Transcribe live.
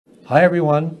Hi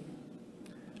everyone,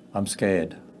 I'm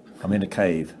scared. I'm in a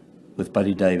cave with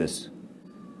Buddy Davis.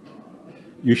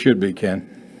 You should be, Ken.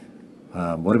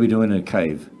 What are we doing in a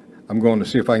cave? I'm going to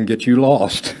see if I can get you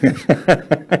lost.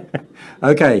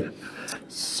 Okay,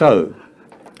 so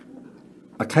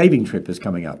a caving trip is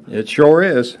coming up. It sure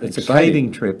is. It's Exciting. a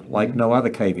caving trip like no other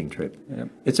caving trip. Yep.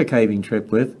 It's a caving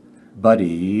trip with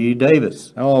Buddy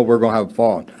Davis. Oh, we're going to have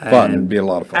fun. It'll be a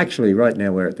lot of fun. Actually, right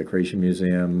now we're at the Creation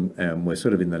Museum and we're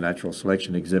sort of in the natural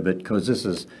selection exhibit because this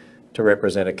is to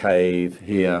represent a cave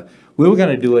here. We were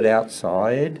going to do it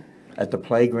outside at the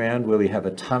playground where we have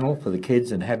a tunnel for the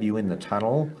kids and have you in the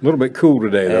tunnel. A little bit cool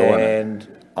today, though, wasn't it?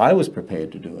 And I was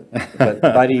prepared to do it, but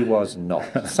Buddy was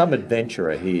not. Some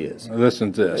adventurer he is.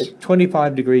 Listen to this.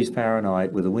 25 degrees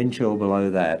Fahrenheit with a wind chill below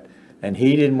that, and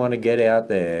he didn't want to get out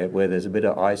there where there's a bit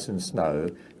of ice and snow,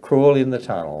 crawl in the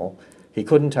tunnel. He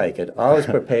couldn't take it. I was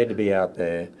prepared to be out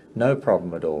there, no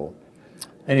problem at all.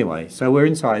 Anyway, so we're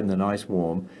inside in the nice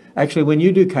warm. Actually, when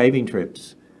you do caving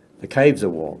trips, the caves are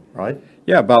warm, right?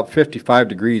 Yeah, about 55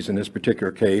 degrees in this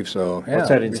particular cave, so... What's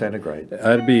that in centigrade?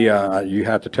 That'd be, you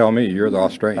have to tell me, you're the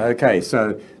Australian. Okay,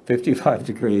 so 55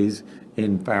 degrees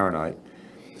in Fahrenheit.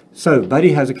 So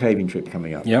Buddy has a caving trip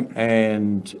coming up. Yep.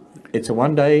 And it's a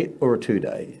 1 day or a 2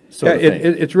 day Yeah, sort of thing.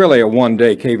 it's really a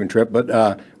one-day caving trip, but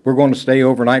we're going to stay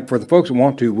overnight. For the folks who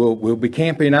want to, we'll be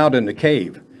camping out in the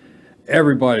cave.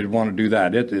 Everybody would want to do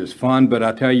that. It is fun, but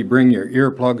I tell you, bring your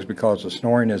earplugs because the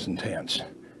snoring is intense.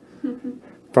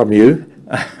 From you?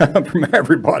 From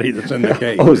everybody that's in the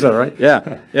cave. Oh, is that right?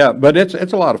 Yeah, but it's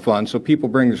a lot of fun. So people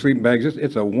bring their sleeping bags.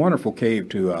 It's a wonderful cave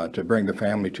to bring the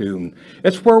family to. And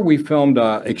it's where we filmed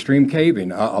Extreme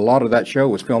Caving. A lot of that show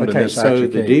was filmed in Okay, this so actual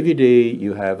the cave. DVD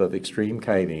you have of Extreme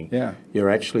Caving, Yeah. you're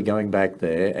actually going back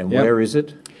there, and Yep. where is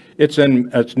it? It's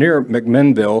near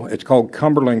McMinnville. It's called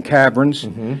Cumberland Caverns.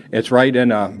 It's right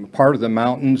in a part of the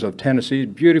mountains of Tennessee.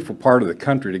 Beautiful part of the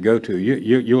country to go to.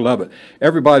 You'll love it.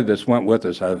 Everybody that's went with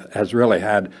us has really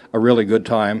had a really good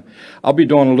time. I'll be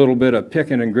doing a little bit of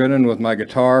picking and grinning with my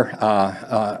guitar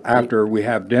after we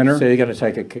have dinner. So you're going to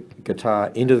take a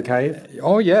guitar into the cave?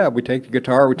 Oh yeah, we take the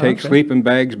guitar, we take sleeping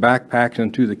bags, backpacks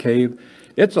into the cave.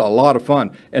 It's a lot of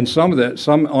fun, and some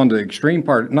on the extreme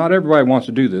part. Not everybody wants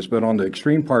to do this, but on the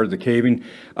extreme part of the caving,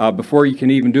 before you can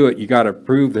even do it, you got to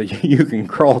prove that you can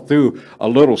crawl through a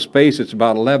little space. It's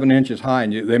about 11 inches high,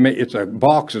 and it's a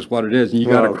box, is what it is, and you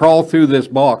got to crawl through this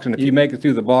box. And if you make it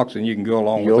through the box, then you can go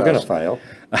along with us. You're going to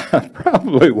fail.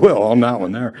 Probably will on that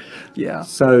one there. Yeah.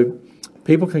 So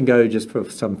people can go just for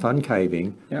some fun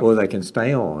caving, Yep. or they can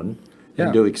stay on and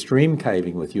Yeah. do extreme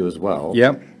caving with you as well.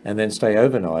 Yep. And then stay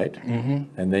overnight,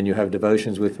 and then you have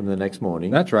devotions with them the next morning.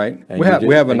 That's right. And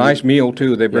We have a nice meal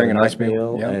too. They bring a nice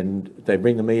meal. Yeah. and they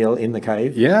bring the meal in the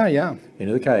cave. Yeah.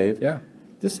 Into the cave. Yeah.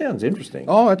 This sounds interesting.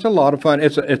 Oh, it's a lot of fun.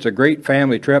 It's a great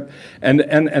family trip, and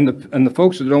the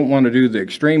folks that don't want to do the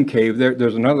extreme cave,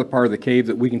 there's another part of the cave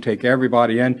that we can take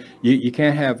everybody in. You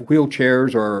can't have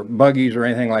wheelchairs or buggies or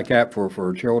anything like that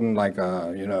for children. Like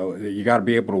you got to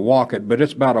be able to walk it. But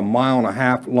it's about 1.5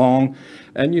 miles long,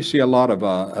 and you see a lot of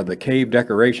the cave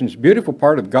decorations. Beautiful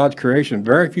part of God's creation.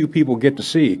 Very few people get to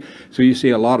see. So you see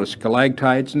a lot of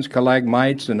stalactites and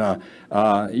stalagmites, and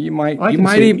you might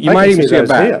even see a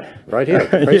bat. Here, right here.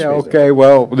 Yeah, okay,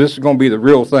 well, this is going to be the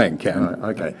real thing, Ken.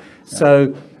 Right, okay.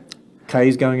 So,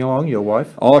 Kay's going along, your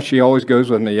wife? Oh, she always goes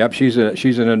with me. Yep, she's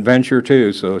an adventurer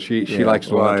too, so she likes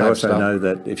to well, all that I also stuff. know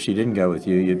that if she didn't go with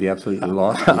you, you'd be absolutely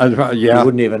lost. Yeah. You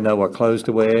wouldn't even know what clothes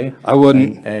to wear. I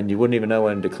wouldn't. And you wouldn't even know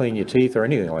when to clean your teeth or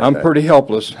anything like I'm that. pretty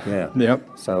helpless. Yeah. Yep.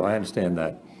 So I understand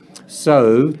that.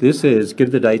 So this is,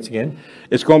 give the dates again.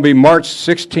 It's going to be March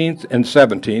 16th and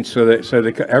 17th, so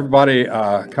that everybody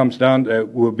comes down.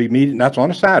 We'll be meeting. That's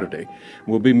on a Saturday.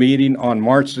 We'll be meeting on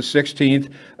March the 16th.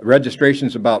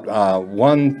 Registration's about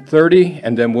 1:30,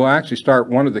 and then we'll actually start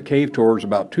one of the cave tours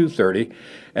about 2:30,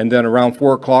 and then around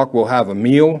 4 o'clock we'll have a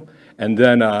meal. And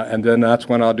then that's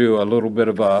when I'll do a little bit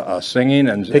of singing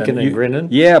and Picking and grinning?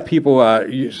 Yeah, people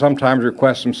sometimes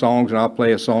request some songs, and I'll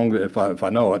play a song if I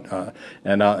know it,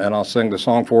 and I'll sing the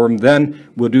song for them. Then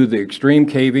we'll do the extreme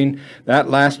caving. That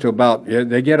lasts to about,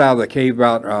 they get out of the cave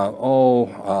about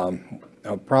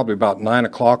probably about 9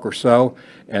 o'clock or so,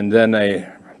 and then they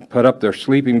put up their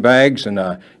sleeping bags and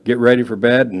get ready for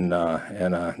bed, and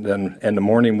then in the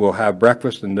morning we'll have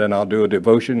breakfast, and then I'll do a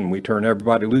devotion, and we turn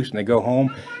everybody loose, and they go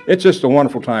home. It's just a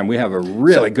wonderful time. We have a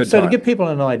really good time. So to give people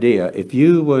an idea, if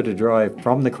you were to drive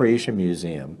from the Creation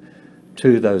Museum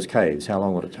to those caves, how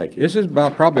long would it take you? This is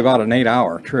probably about an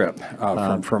 8-hour trip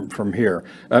from here.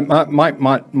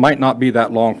 Might not be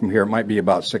that long from here. It might be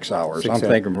about 6 hours. I'm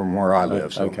thinking from where I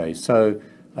live. So. Okay, so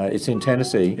It's in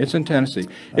Tennessee. It's in Tennessee.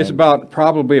 It's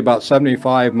probably about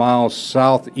 75 miles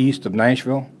southeast of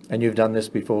Nashville. And you've done this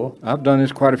before? I've done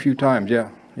this quite a few times, yeah.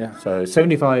 Yeah. So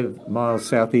 75 miles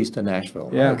southeast of Nashville.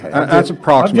 Yeah, Okay. that's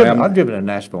approximately. I've driven to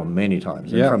Nashville many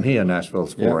times. And Yeah. from here,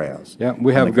 Nashville's 4 hours. Yeah,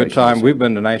 we have a good time. We've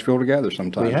been to Nashville together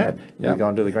sometimes. We have. Yeah. We've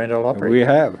gone to the Grand Ole Opry. We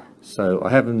have. So I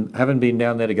haven't been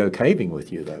down there to go caving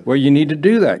with you, though. Well, you need to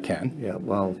do that, Ken. Yeah,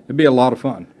 well, It'd be a lot of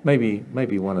fun. maybe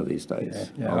one of these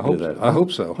days. Yeah, I'll do that. I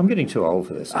hope so. I'm getting too old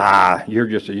for this. You're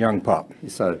just a young pup.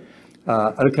 So,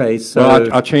 okay, so...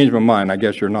 Well, I changed my mind. I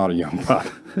guess you're not a young pup.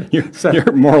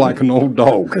 You're more like an old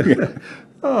dog.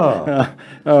 I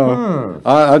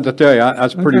have to tell you,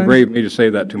 that's pretty Okay. brave of me to say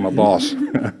that to my boss.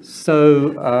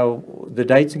 So, the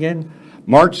dates again?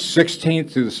 March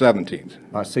 16th through the 17th.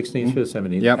 March 16th to the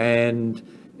 17th. Yep. And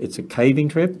it's a caving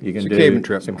trip. You can It's a do caving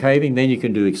trip. some caving. Then you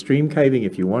can do extreme caving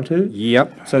if you want to.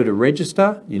 Yep. So to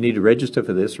register, you need to register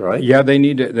for this, right? Yeah, they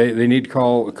need to. They need to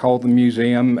call the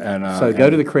museum and. So go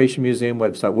to the Creation Museum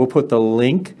website. We'll put the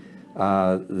link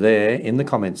there in the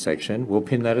comments section. We'll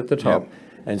pin that at the top. Yep.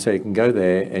 And so you can go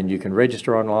there and you can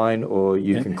register online, or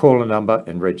you can call a number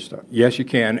and register. Yes, you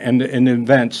can. And in the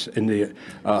events in the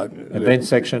Event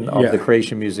section of Yeah. the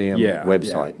Creation Museum yeah,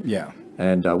 website. Yeah.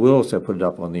 And we'll also put it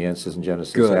up on the Answers in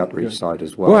Genesis Good, outreach good. site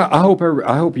as well. Well,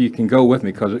 I hope you can go with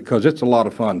me because it's a lot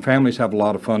of fun. Families have a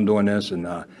lot of fun doing this, and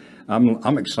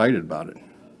I'm excited about it.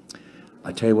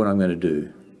 I tell you what I'm going to do.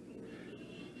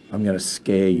 I'm going to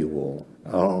scare you all.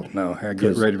 Oh no! Get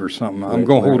 'Cause ready for something. I'm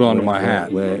going to hold on to my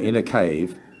hat. We're in a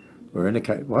cave. We're in a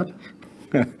cave. What?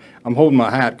 I'm holding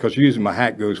my hat because usually my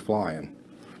hat goes flying.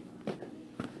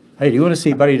 Hey, do you want to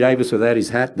see Buddy Davis without his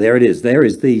hat? There it is. There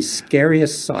is the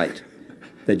scariest sight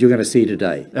that you're going to see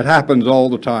today. It happens all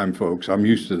the time, folks. I'm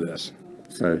used to this.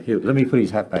 So here, let me put his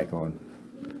hat back on.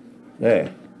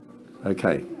 There.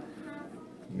 Okay.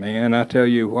 Man, I tell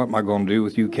you, what am I going to do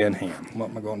with you, Ken Ham? What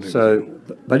am I going to do? So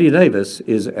Buddy Davis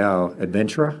is our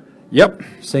adventurer, Yep.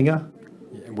 singer,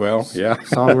 Well, yeah.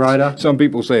 songwriter, Some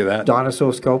people say that.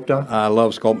 dinosaur sculptor, I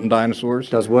love sculpting dinosaurs.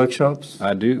 does workshops,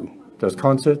 I do. does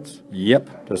concerts,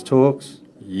 Yep. does talks.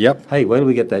 Yep. Hey, wait till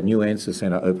we get that new Answer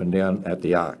Center open down at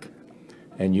the Ark,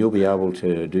 and you'll be able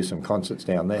to do some concerts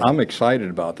down there. I'm excited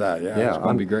about that. Yeah, it's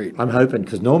going to be great. I'm hoping,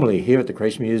 because normally here at the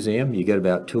Creation Museum, you get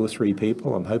about 2 or 3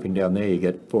 people. I'm hoping down there you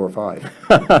get 4 or 5.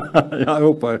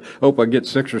 I hope I get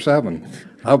 6 or 7.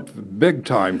 Big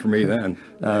time for me then.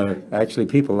 Actually,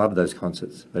 people love those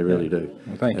concerts. They really do.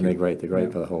 Well, thank and you. they're great. They're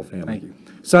great for the whole family. Thank you.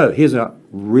 So here's a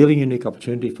really unique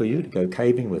opportunity for you to go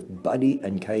caving with Buddy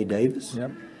and Kay Davis.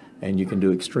 Yep. And you can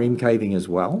do extreme caving as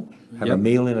well. Have a Yep.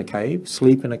 meal in a cave,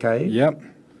 sleep in a cave. Yep.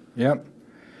 Yep.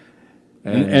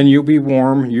 And you'll be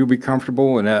warm, you'll be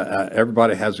comfortable, and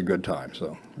everybody has a good time.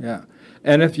 So yeah.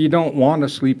 And if you don't want to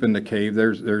sleep in the cave,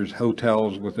 there's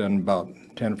hotels within about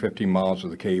 10 or 15 miles of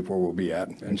the cave where we'll be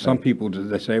at. And some people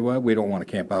they say, well, we don't want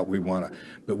to camp out,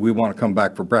 but we want to come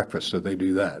back for breakfast, so they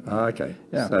do that. Okay.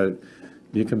 Yeah. So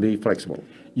you can be flexible.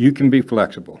 You can be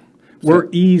flexible. We're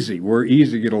easy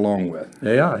to get along with.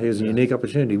 There you are. Here's a unique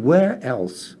opportunity. Where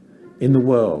else in the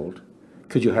world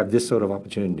could you have this sort of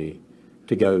opportunity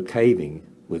to go caving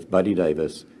with Buddy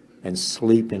Davis and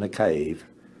sleep in a cave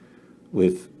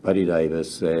with Buddy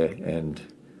Davis there? And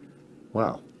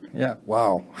wow. Yeah.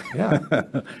 Wow. Yeah. All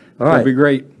That'd right. be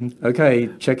great. Okay.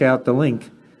 Check out the link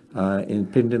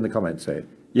pinned in the comments there.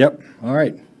 Yep. All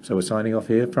right. So we're signing off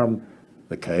here from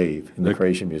the cave in the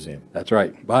Creation Museum. That's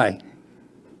right. Bye.